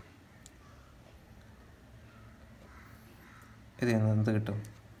 ഇതിൽ നിന്ന് എന്ത് കിട്ടും?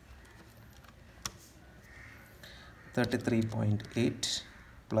 33.8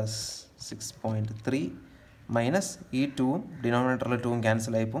 പ്ലസ് 6.3 മൈനസ് ഈ 2ഉം ഡിനോമിനേറ്ററിൽ 2ഉം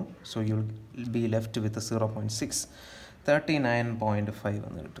cancel ആയിപ്പോവും. So you will be left വിത്ത് 0.6. 39.5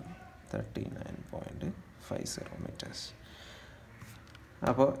 എന്ന് കിട്ടും. 39.50 മീറ്റേഴ്സ്.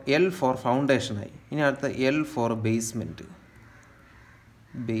 അപ്പോൾ എൽ ഫോർ ഫൗണ്ടേഷനായി. ഇനി അടുത്ത L four basement.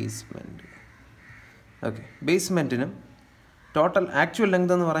 Okay, ബേസ്മെൻറ്റിനും total actual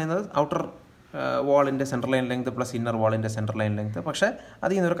length എന്ന് പറയുന്നത് outer വാളിൻ്റെ central line length plus inner വാളിൻ്റെ central line length. പക്ഷേ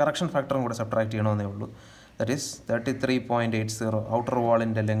അതിൽ നിന്നൊരു കറക്ഷൻ ഫാക്ടറും കൂടെ സബ്ട്രാക്ട് ചെയ്യണമെന്നേ ഉള്ളൂ. That is 33.80 outer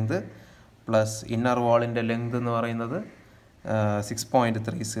വാളിൻ്റെ length plus inner വാളിൻ്റെ length എന്ന് പറയുന്നത്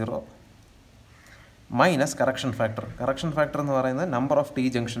 6.30 minus correction factor. Correction factor എന്ന് പറയുന്നത് നമ്പർ ഓഫ് ടി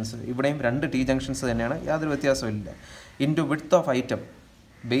ജംഗ്ഷൻസ്. ഇവിടെയും 2 ടി ജംഗ്ഷൻസ് തന്നെയാണ്, യാതൊരു വ്യത്യാസവും ഇല്ല. Into width of item.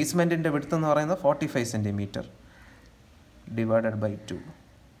 ബേസ്മെൻറ്റിൻ്റെ width എന്ന് പറയുന്നത് 45 സെൻറ്റിമീറ്റർ ഡിവൈഡഡ് ബൈ 2.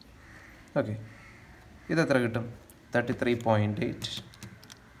 ഓക്കെ, ഇതെത്ര കിട്ടും? 33.8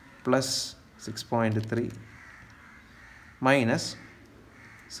 പ്ലസ് 6.3 മൈനസ്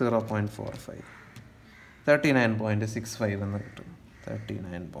 0.45 39.65 എന്ന് കിട്ടും.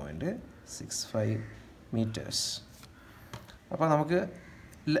 39.65 മീറ്റേഴ്സ്. അപ്പോൾ നമുക്ക്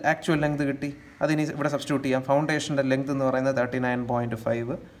ആക്ച്വൽ ലെങ്ത് കിട്ടി. അതിനി ഇവിടെ സബ്സ്റ്റിറ്റ്യൂട്ട് ചെയ്യാം. ഫൗണ്ടേഷൻ്റെ ലെങ്ത് എന്ന് പറയുന്നത്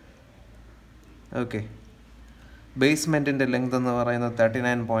 39.5. ഓക്കെ, ബേസ്മെൻറ്റിൻ്റെ ലെങ്ത് എന്ന് പറയുന്നത്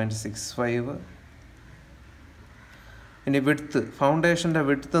 39.65. ഇനി വിഡ്ത്ത്, ഫൗണ്ടേഷൻ്റെ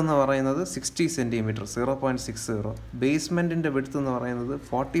വിഡ്ത്ത് എന്ന് പറയുന്നത് 60 സെൻറ്റിമീറ്റർ 0.60. ബേസ്മെൻറ്റിൻ്റെ വിഡ്ത്ത് എന്ന് പറയുന്നത്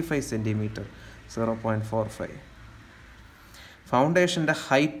 45 സെൻറ്റിമീറ്റർ 0.45. ഫൗണ്ടേഷൻ്റെ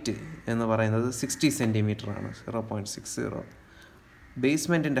ഹൈറ്റ് എന്ന് പറയുന്നത് 60 സെൻറ്റിമീറ്റർ ആണ് 0.60.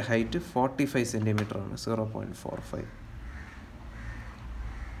 ബേസ്മെൻറ്റിൻ്റെ ഹൈറ്റ് 45 സെൻറ്റിമീറ്റർ ആണ് 0.45.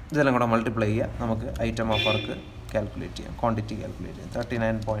 ഇതെല്ലാം കൂടെ മൾട്ടിപ്ലൈ ചെയ്യുക, നമുക്ക് ഐറ്റം ഓഫ് വർക്ക് കാൽക്കുലേറ്റ് ചെയ്യാം, ക്വാണ്ടിറ്റി കാൽക്കുലേറ്റ് ചെയ്യാം.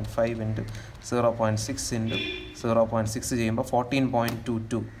 39.5 ഇൻറ്റു 0.6 ഇൻറ്റു 0.6 ചെയ്യുമ്പോൾ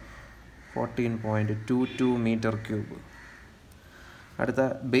 14.22 മീറ്റർ ക്യൂബ്. അടുത്ത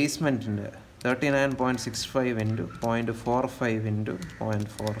ബേസ്മെൻറ്റിൻ്റെ 39.65 ഇൻറ്റു 0.45 ഇൻറ്റു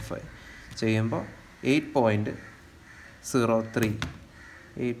 0.45 ചെയ്യുമ്പോൾ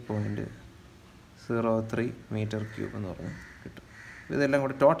 8.03 മീറ്റർ ക്യൂബ് എന്ന് പറഞ്ഞ് കിട്ടും. ഇതെല്ലാം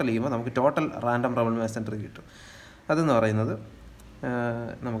കൂടി ടോട്ടൽ ചെയ്യുമ്പോൾ നമുക്ക് ടോട്ടൽ റാൻഡം റബിൾ മെസൻട്രി കിട്ടും. അതെന്ന് പറയുന്നത്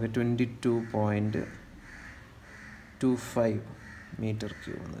നമുക്ക് 22.25 മീറ്റർ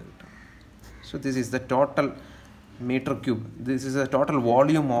ക്യൂബ് എന്ന് കിട്ടും. So this is the total meter cube. This is the total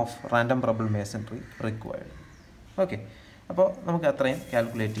volume of random rubble masonry required. Okay, അപ്പോൾ നമുക്ക് അത്രയും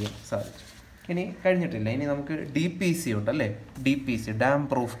കാൽക്കുലേറ്റ് ചെയ്യാൻ സാധിച്ചു. ഇനി കഴിഞ്ഞിട്ടില്ല, ഇനി നമുക്ക് DPC ഉണ്ടല്ലേ. DPC ഡാം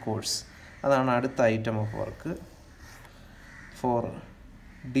പ്രൂഫ് കോഴ്സ്, അതാണ് അടുത്ത item of work. Four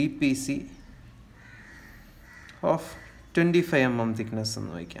DPC of 25 mm thickness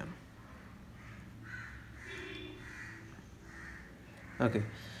എന്ന് വയ്ക്കാം. ഓക്കെ,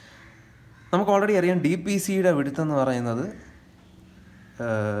 നമുക്ക് ഓൾറെഡി അറിയാം DPCയുടെ വിഡ്ത്ത് എന്ന് പറയുന്നത്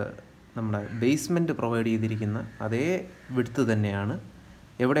നമ്മുടെ ബേസ്മെൻറ്റ് പ്രൊവൈഡ് ചെയ്തിരിക്കുന്ന അതേ വിഡ്ത്ത് തന്നെയാണ്.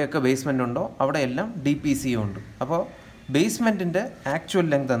 എവിടെയൊക്കെ ബേസ്മെൻ്റ് ഉണ്ടോ അവിടെയെല്ലാം DPCയും ഉണ്ട്. അപ്പോൾ ബേസ്മെൻറ്റിൻ്റെ ആക്ച്വൽ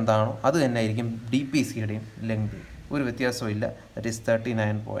ലെങ്ത് എന്താണോ അത് തന്നെ ആയിരിക്കും DPCയുടെയും ലെങ്ത്, ഒരു വ്യത്യാസവും ഇല്ല. ദറ്റ് ഈസ്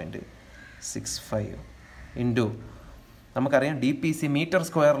 39.65 ഇൻറ്റു നമുക്കറിയാം DPC മീറ്റർ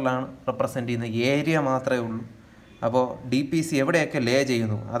സ്ക്വയറിലാണ് റെപ്രസെൻ്റ് ചെയ്യുന്നത്, ഏരിയ മാത്രമേ ഉള്ളൂ. അപ്പോൾ DPC എവിടെയൊക്കെ ലേ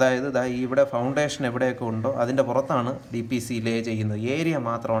ചെയ്യുന്നു, അതായത് ഇവിടെ ഫൗണ്ടേഷൻ എവിടെയൊക്കെ ഉണ്ടോ അതിൻ്റെ പുറത്താണ് DPC ലേ ചെയ്യുന്നത്, ഏരിയ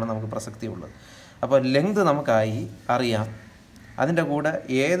മാത്രമാണ് നമുക്ക് പ്രസക്തിയുള്ളത്. അപ്പോൾ ലെങ്ത് നമുക്കായി അറിയാം, അതിൻ്റെ കൂടെ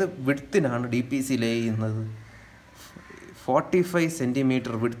ഏത് വിഡ്ത്തിനാണ് DPC ലേ ചെയ്യുന്നത്, 45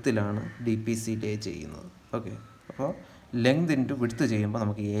 സെൻറ്റിമീറ്റർ വിഡ്ത്തിലാണ് DPC ലേ ചെയ്യുന്നത്. ഓക്കെ, അപ്പോൾ ലെങ്ത് ഇൻറ്റു വിഡ്ത്ത് ചെയ്യുമ്പോൾ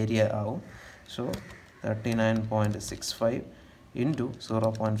നമുക്ക് ഏരിയ ആവും. സോ 39.65 ഇൻറ്റു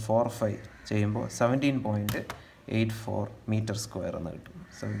 0.45 ചെയ്യുമ്പോൾ 17.84 മീറ്റർ സ്ക്വയർ എന്ന് കിട്ടും.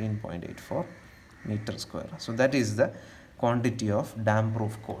 17.84 metre square. So that is the quantity of dam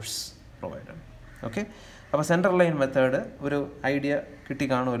proof course provided. Okay, അപ്പോൾ Centreline മെത്തേഡ് ഒരു ഐഡിയ കിട്ടി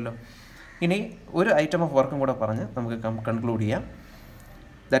കാണുമല്ലോ. ഇനി ഒരു ഐറ്റം ഓഫ് വർക്കും കൂടെ പറഞ്ഞ് നമുക്ക് കൺക്ലൂഡ് ചെയ്യാം.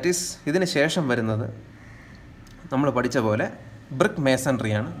 ദാറ്റ് ഈസ് ഇതിന് ശേഷം വരുന്നത് നമ്മൾ പഠിച്ച പോലെ ബ്രിക്ക്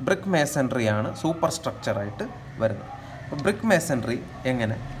മേസൺട്രിയാണ് സൂപ്പർ സ്ട്രക്ചറായിട്ട് വരുന്നത്. അപ്പോൾ ബ്രിക്ക് മേസൺട്രി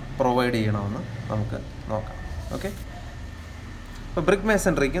എങ്ങനെ പ്രൊവൈഡ് ചെയ്യണമെന്ന് നമുക്ക് നോക്കാം. ഓക്കെ, അപ്പോൾ ബ്രിക്ക്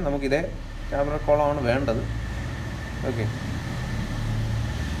മേസൺട്രിക്ക് നമുക്കിതേ ക്യാമറ കോളമാണ് വേണ്ടത്. Okay,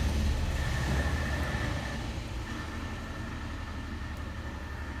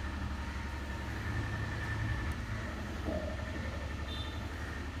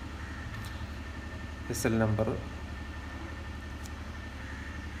 SL number,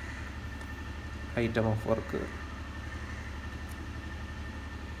 item of work,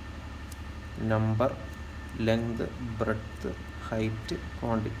 number, length, breadth, height,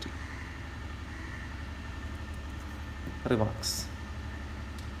 quantity, remarks.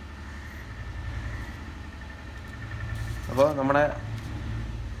 അപ്പോൾ നമ്മുടെ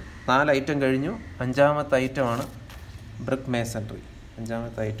 4 ഐറ്റം കഴിഞ്ഞു. 5ാമത്തെ ഐറ്റമാണ് brick masonry.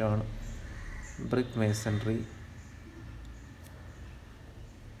 Brick masonry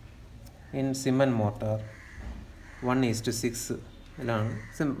in cement mortar 1:6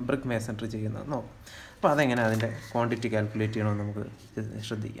 brick masonry ചെയ്യുന്നത് നോക്കാം. അപ്പോൾ അതെങ്ങനെ അതിൻ്റെ ക്വാണ്ടിറ്റി കാൽക്കുലേറ്റ് ചെയ്യണമെന്ന് നമുക്ക്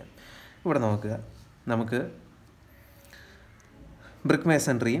ശ്രദ്ധിക്കാം. ഇവിടെ നോക്കുക, നമുക്ക് ബ്രിക്ക്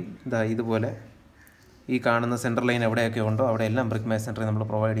മേസൺട്രിയും ഇതുപോലെ ഈ കാണുന്ന Centreline എവിടെയൊക്കെ ഉണ്ടോ അവിടെ എല്ലാം ബ്രിക്ക് മേസൺട്രി നമ്മൾ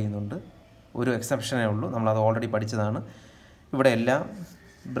പ്രൊവൈഡ് ചെയ്യുന്നുണ്ട്. ഒരു എക്സെപ്ഷനേ ഉള്ളൂ, നമ്മളത് ഓൾറെഡി പഠിച്ചതാണ്. ഇവിടെ എല്ലാം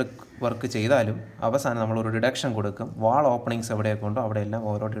ബ്രിക്ക് വർക്ക് ചെയ്താലും അവസാനം നമ്മളൊരു ഡിഡക്ഷൻ കൊടുക്കും. വാൾ ഓപ്പണിങ്സ് എവിടെയൊക്കെ ഉണ്ടോ അവിടെ എല്ലാം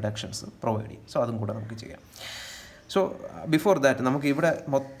ഓരോ ഡിഡക്ഷൻസ് പ്രൊവൈഡ് ചെയ്യും. സോ അതും കൂടെ നമുക്ക് ചെയ്യാം. സോ ബിഫോർ ദാറ്റ് നമുക്ക് ഇവിടെ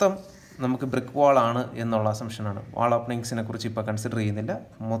മൊത്തം നമുക്ക് ബ്രിക്ക് വാളാണ് എന്നുള്ള അസംഷനാണ്. വാൾ ഓപ്പണിങ്സിനെ കുറിച്ച് ഇപ്പോൾ കൺസിഡർ ചെയ്യുന്നില്ല,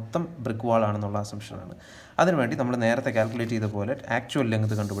 മൊത്തം ബ്രിക്ക് വാളാണെന്നുള്ള അസംഷനാണ്. അതിനുവേണ്ടി നമ്മൾ നേരത്തെ കാൽക്കുലേറ്റ് ചെയ്ത പോലെ ആക്ച്വൽ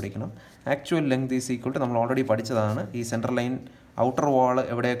ലെങ്ത് കണ്ടുപിടിക്കണം. Actual length is equal to നമ്മൾ ഓൾറെഡി പഠിച്ചതാണ്. ഈ Centreline ഔട്ടർ വാൾ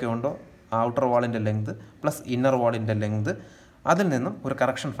എവിടെയൊക്കെ ഉണ്ടോ ആ outer വാളിൻ്റെ length plus inner വാളിൻ്റെ length, അതിൽ നിന്നും ഒരു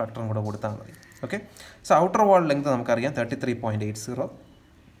കറക്ഷൻ ഫാക്ടറും കൂടെ കൊടുത്താൽ മതി. ഓക്കെ, സോ ഔട്ടർ വാൾ ലെങ്ത് നമുക്കറിയാം 33.80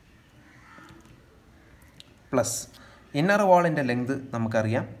 പ്ലസ് ഇന്നർ വാളിൻ്റെ ലെങ്ത്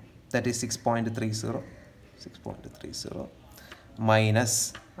നമുക്കറിയാം ദാറ്റ് ഈസ് 6.30 മൈനസ്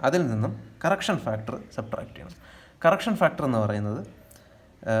അതിൽ നിന്നും കറക്ഷൻ ഫാക്ടർ സബ്ട്രാക്ട് ചെയ്യണം. കറക്ഷൻ ഫാക്ടർ എന്ന് പറയുന്നത്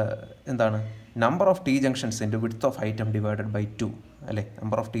എന്താണ്? Number of T junctions into width of item divided by 2 അല്ലേ?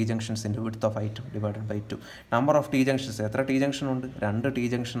 Number of T junctions into width of item divided by 2. Number of T junctions, എത്ര T junction ഉണ്ട്? 2 T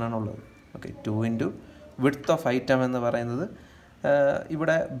ജംഗ്ഷനാണുള്ളത്. Okay, 2 into width of item എന്ന് പറയുന്നത്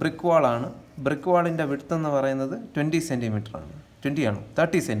ഇവിടെ brick വാളാണ്. Brick വാളിൻ്റെ width എന്ന് പറയുന്നത് 20 സെൻറ്റിമീറ്ററാണ്. 20 ആണോ?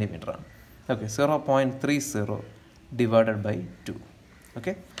 30 സെൻറ്റിമീറ്ററാണ്. Okay, 0.30 divided by 2.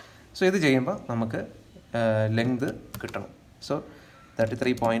 Okay, so ഇത് ചെയ്യുമ്പോൾ നമുക്ക് ലെങ്ത് കിട്ടണം. സോ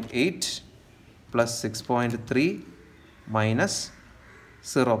 33.8 പ്ലസ് 6.3 മൈനസ്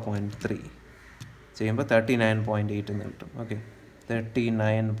 0.3 ചെയ്യുമ്പോൾ 39.8 എന്ന് കിട്ടും. ഓക്കെ,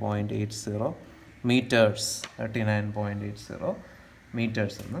 39.80 മീറ്റേഴ്സ്, 39.80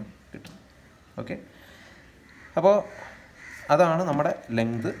 മീറ്റേഴ്സ് എന്ന് കിട്ടും. ഓക്കെ, അപ്പോൾ അതാണ് നമ്മുടെ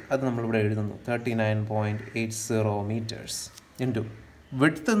ലെങ്ത്. അത് നമ്മളിവിടെ എഴുതുന്നു 39.80 മീറ്റേഴ്സ് ഇൻറ്റു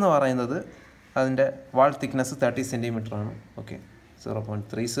വിഡ്ത്ത് എന്ന് പറയുന്നത് അതിൻ്റെ വാൾ തിക്നെസ് 30 സെൻറ്റിമീറ്ററാണ്. ഓക്കെ,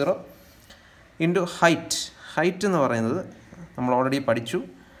 0.30 ഇൻറ്റു ഹൈറ്റ് എന്ന് പറയുന്നത് നമ്മൾ ഓൾറെഡി പഠിച്ചു.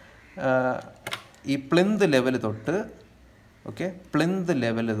 ഈ പ്ലിന്ത് ലെവൽ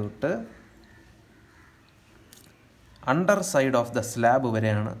തൊട്ട് under side of the slab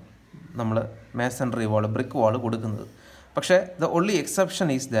വരെയാണ് നമ്മൾ മേസൺട്രി വാൾ, ബ്രിക്ക് വാൾ കൊടുക്കുന്നത്. പക്ഷേ the only exception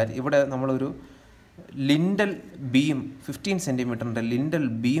is that ഇവിടെ നമ്മളൊരു lintel beam 15 സെൻറ്റിമീറ്ററിൻ്റെ lintel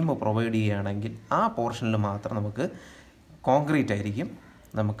beam provide ചെയ്യുകയാണെങ്കിൽ ആ പോർഷനിൽ മാത്രം നമുക്ക് കോൺക്രീറ്റ് ആയിരിക്കും,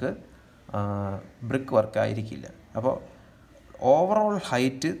 നമുക്ക് ബ്രിക്ക് വർക്ക് ആയിരിക്കില്ല. അപ്പോൾ ഓവറോൾ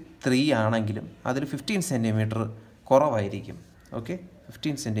ഹൈറ്റ് 3 ആണെങ്കിലും അതിൽ 15 സെൻറ്റിമീറ്റർ കുറവായിരിക്കും. ഓക്കെ,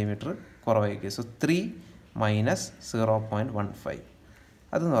 15 സെൻറ്റിമീറ്റർ കുറവായിരിക്കും. സോ 3 മൈനസ് 0.15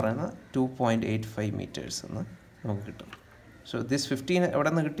 അതെന്ന് പറയുന്നത് 2.85 മീറ്റേഴ്സ് എന്ന് നമുക്ക് കിട്ടും. സോ ദിസ് 15 എവിടെ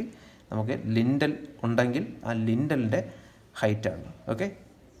നിന്ന് കിട്ടി? നമുക്ക് ലിൻഡൽ ഉണ്ടെങ്കിൽ ആ ലിൻഡലിൻ്റെ ഹൈറ്റാണ്. Okay,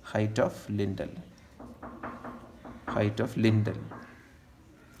 height of lintel.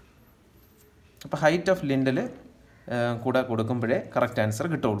 അപ്പോൾ ഹൈറ്റ് ഓഫ് ലിൻഡൽ കൂടെ കൊടുക്കുമ്പോഴേ കറക്റ്റ് ആൻസർ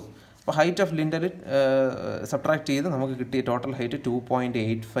കിട്ടുള്ളൂ. അപ്പോൾ ഹൈറ്റ് ഓഫ് ലിൻഡൽ സബ്ട്രാക്ട് ചെയ്ത് നമുക്ക് കിട്ടിയ ടോട്ടൽ ഹൈറ്റ്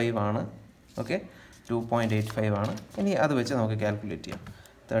 2.85 ആണ്. ഓക്കെ, 2.85 ആണ്. ഇനി അത് വെച്ച് നമുക്ക് കാൽക്കുലേറ്റ് ചെയ്യാം.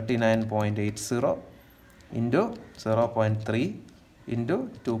 39.80 into 0.3 into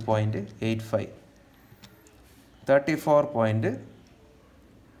 2.85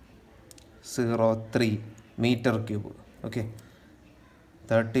 34.03 metre cube. Okay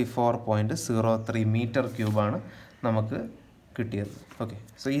 34.03 metre ക്യൂബാണ് നമുക്ക് കിട്ടിയത്. ഓക്കെ,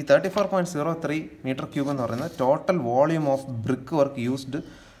 സോ ഈ 34.03 മീറ്റർ ക്യൂബ് എന്ന് പറയുന്നത് total volume of brick work used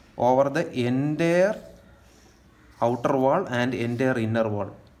over the entire outer wall and entire inner wall.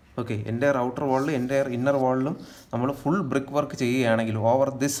 Okay, entire outer വാളിലും entire inner വാളിലും നമ്മൾ full brick work ചെയ്യുകയാണെങ്കിൽ over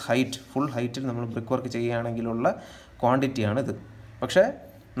this height, full ഹൈറ്റിൽ നമ്മൾ brick work ചെയ്യുകയാണെങ്കിലുള്ള ക്വാണ്ടിറ്റിയാണിത്. പക്ഷേ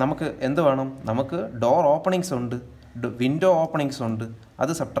നമുക്ക് എന്ത് വേണം? നമുക്ക് ഡോർ ഓപ്പണിങ്സ് ഉണ്ട്, വിൻഡോ ഓപ്പണിങ്സ് ഉണ്ട്,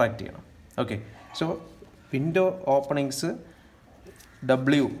 അത് സബ്ട്രാക്ട് ചെയ്യണം. Okay, so window openings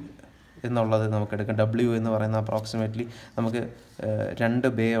W എന്നുള്ളത് നമുക്ക് എടുക്കാം. W എന്ന് പറയുന്ന അപ്രോക്സിമേറ്റ്ലി നമുക്ക് 2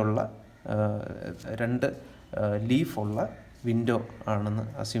 ബേ ഉള്ള 2 ലീഫുള്ള വിൻഡോ ആണെന്ന്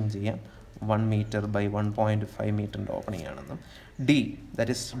അസ്യൂം ചെയ്യാം. 1 മീറ്റർ ബൈ 1.5 മീറ്ററിൻ്റെ ഓപ്പണിംഗ് ആണെന്നും. D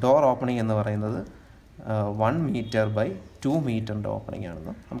that is door opening എന്ന് പറയുന്നത് 1 മീറ്റർ ബൈ 2 മീറ്ററിൻ്റെ ഓപ്പണിംഗ്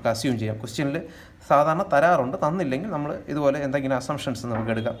ആണെന്നും നമുക്ക് അസ്യൂം ചെയ്യാം. ക്വസ്റ്റ്യനിൽ സാധാരണ തരാറുണ്ട്, തന്നില്ലെങ്കിൽ നമ്മൾ ഇതുപോലെ എന്തെങ്കിലും അസംഷൻസ്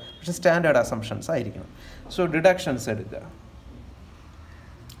നമുക്ക് എടുക്കാം. പക്ഷേ സ്റ്റാൻഡേർഡ് അസംഷൻസ് ആയിരിക്കണം. സോ ഡിഡക്ഷൻസ് എടുക്കുക.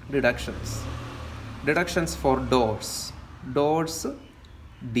 ഡിഡക്ഷൻസ് ഫോർ ഡോർസ്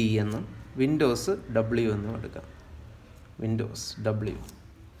D എന്നും വിൻഡോസ് W എന്നും എടുക്കാം. Windows W.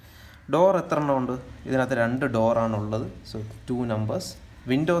 ഡോർ എത്ര എണ്ണം ഉണ്ട്? ഇതിനകത്ത് 2 ഡോറാണുള്ളത്. So 2 numbers.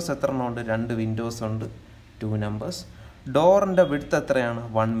 വിൻഡോസ് എത്ര എണ്ണം ഉണ്ട്? 2 വിൻഡോസ് ഉണ്ട്. 2 നമ്പേഴ്സ്. ഡോറിൻ്റെ വിഡ്ത്ത് എത്രയാണ്?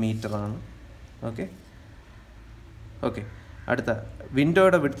 1 മീറ്റർ ആണ്. ഓക്കെ, അടുത്ത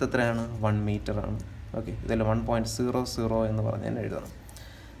വിൻഡോയുടെ വിഡ്ത്ത് എത്രയാണ്? 1 മീറ്റർ ആണ്. ഓക്കെ, ഇതിൽ 1.00 എന്ന് പറഞ്ഞ് തന്നെ എഴുതണം.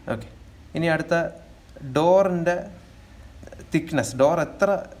 ഓക്കെ, ഇനി അടുത്ത ഡോറിൻ്റെ തിക്നെസ്. ഡോർ എത്ര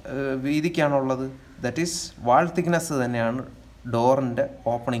വീതിക്കാണുള്ളത്? ദാറ്റ് ഈസ് വാൾ തിക്നെസ് തന്നെയാണ് ഡോറിൻ്റെ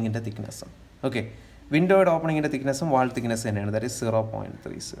ഓപ്പണിങ്ങിൻ്റെ തിക്നെസ്സും. ഓക്കെ, വിൻഡോയുടെ ഓപ്പണിങ്ങിൻ്റെ തിക്നെസ്സും വാൾ തിക്നെസ് തന്നെയാണ്. That is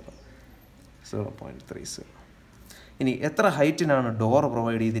 0.30. ഇനി എത്ര ഹൈറ്റിനാണ് ഡോർ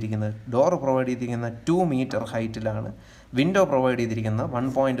പ്രൊവൈഡ് ചെയ്തിരിക്കുന്നത്? ഡോർ പ്രൊവൈഡ് ചെയ്തിരിക്കുന്ന 2 മീറ്റർ ഹൈറ്റിലാണ്. വിൻഡോ പ്രൊവൈഡ് ചെയ്തിരിക്കുന്നത്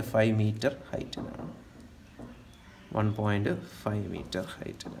 1.5 മീറ്റർ ഹൈറ്റിലാണ്. 1.5 മീറ്റർ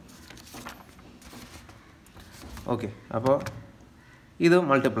ഹൈറ്റിലാണ്. ഓക്കെ, അപ്പോൾ ഇത്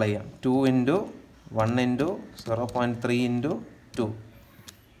മൾട്ടിപ്ലൈ ചെയ്യാം. 2 × 1 × 0.3 × 2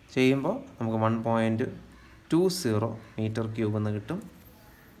 ചെയ്യുമ്പോൾ നമുക്ക് 1.20 മീറ്റർ ക്യൂബ് എന്ന് കിട്ടും.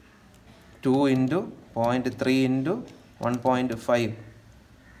 2 × 0.3 × 1.5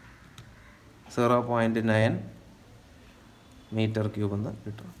 0.9 മീറ്റർ ക്യൂബ് എന്ന്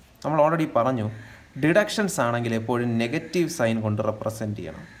കിട്ടും. നമ്മൾ ഓൾറെഡി പറഞ്ഞു, ഡിഡക്ഷൻസ് ആണെങ്കിൽ എപ്പോഴും നെഗറ്റീവ് സൈൻ കൊണ്ട് റെപ്രസെൻറ്റ്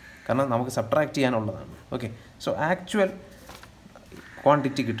ചെയ്യണം, കാരണം നമുക്ക് subtract ചെയ്യാനുള്ളതാണ്. Okay, so actual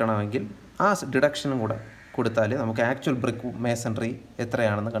quantity കിട്ടണമെങ്കിൽ ആ ഡിഡക്ഷനും കൂടെ കൊടുത്താൽ നമുക്ക് ആക്ച്വൽ ബ്രിക്ക് മേസൺറി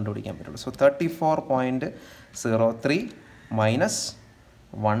എത്രയാണെന്ന് കണ്ടുപിടിക്കാൻ പറ്റുള്ളൂ. So 34.03 minus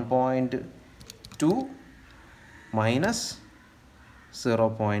 1.2 minus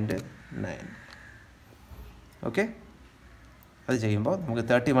 0.9. ഓക്കെ, അത് ചെയ്യുമ്പോൾ നമുക്ക്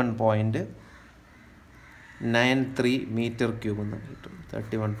 31.93 മീറ്റർ ക്യൂബ് എന്ന് കിട്ടും.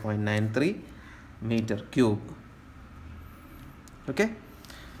 31.93 metre cube. Okay,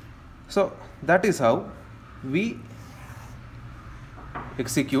 so that is how we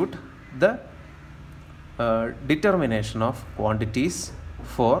execute the determination of quantities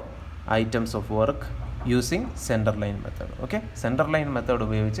for items of work using Centreline method. Okay, Centreline method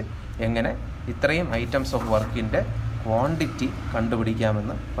ഉപയോഗിച്ച് എങ്ങനെ ഇത്രയും ഐറ്റംസ് ഓഫ് വർക്കിൻ്റെ quantity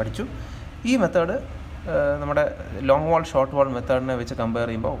കണ്ടുപിടിക്കാമെന്ന് പഠിച്ചു. ഈ മെത്തേഡ് നമ്മുടെ ലോങ് വാൾ ഷോർട്ട് വാൾ മെത്തേഡിനെ വെച്ച് കമ്പയർ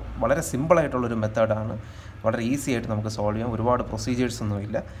ചെയ്യുമ്പോൾ വളരെ സിമ്പിളായിട്ടുള്ളൊരു മെത്തേഡാണ്. വളരെ ഈസി ആയിട്ട് നമുക്ക് സോൾവ് ചെയ്യാം. ഒരുപാട് പ്രൊസീജിയേഴ്സ്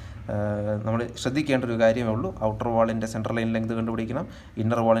ഒന്നുമില്ല. നമ്മൾ ശ്രദ്ധിക്കേണ്ട ഒരു കാര്യമേ ഉള്ളൂ. ഔട്ടർ വാളിൻ്റെ സെൻട്രൽ ലൈൻ ലെങ്ത് കണ്ടുപിടിക്കണം,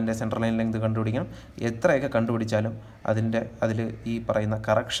 ഇന്നർ വാളിൻ്റെ സെൻട്രൽ ലൈൻ ലെങ്ത് കണ്ടുപിടിക്കണം. എത്രയൊക്കെ കണ്ടുപിടിച്ചാലും അതിൽ ഈ പറയുന്ന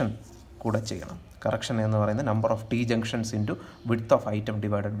കറക്ഷൻ കൂടെ ചെയ്യണം. കറക്ഷൻ എന്ന് പറയുന്നത് number of T junctions into width of item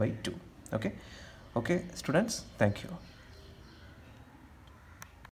divided by 2. Okay students, thank you.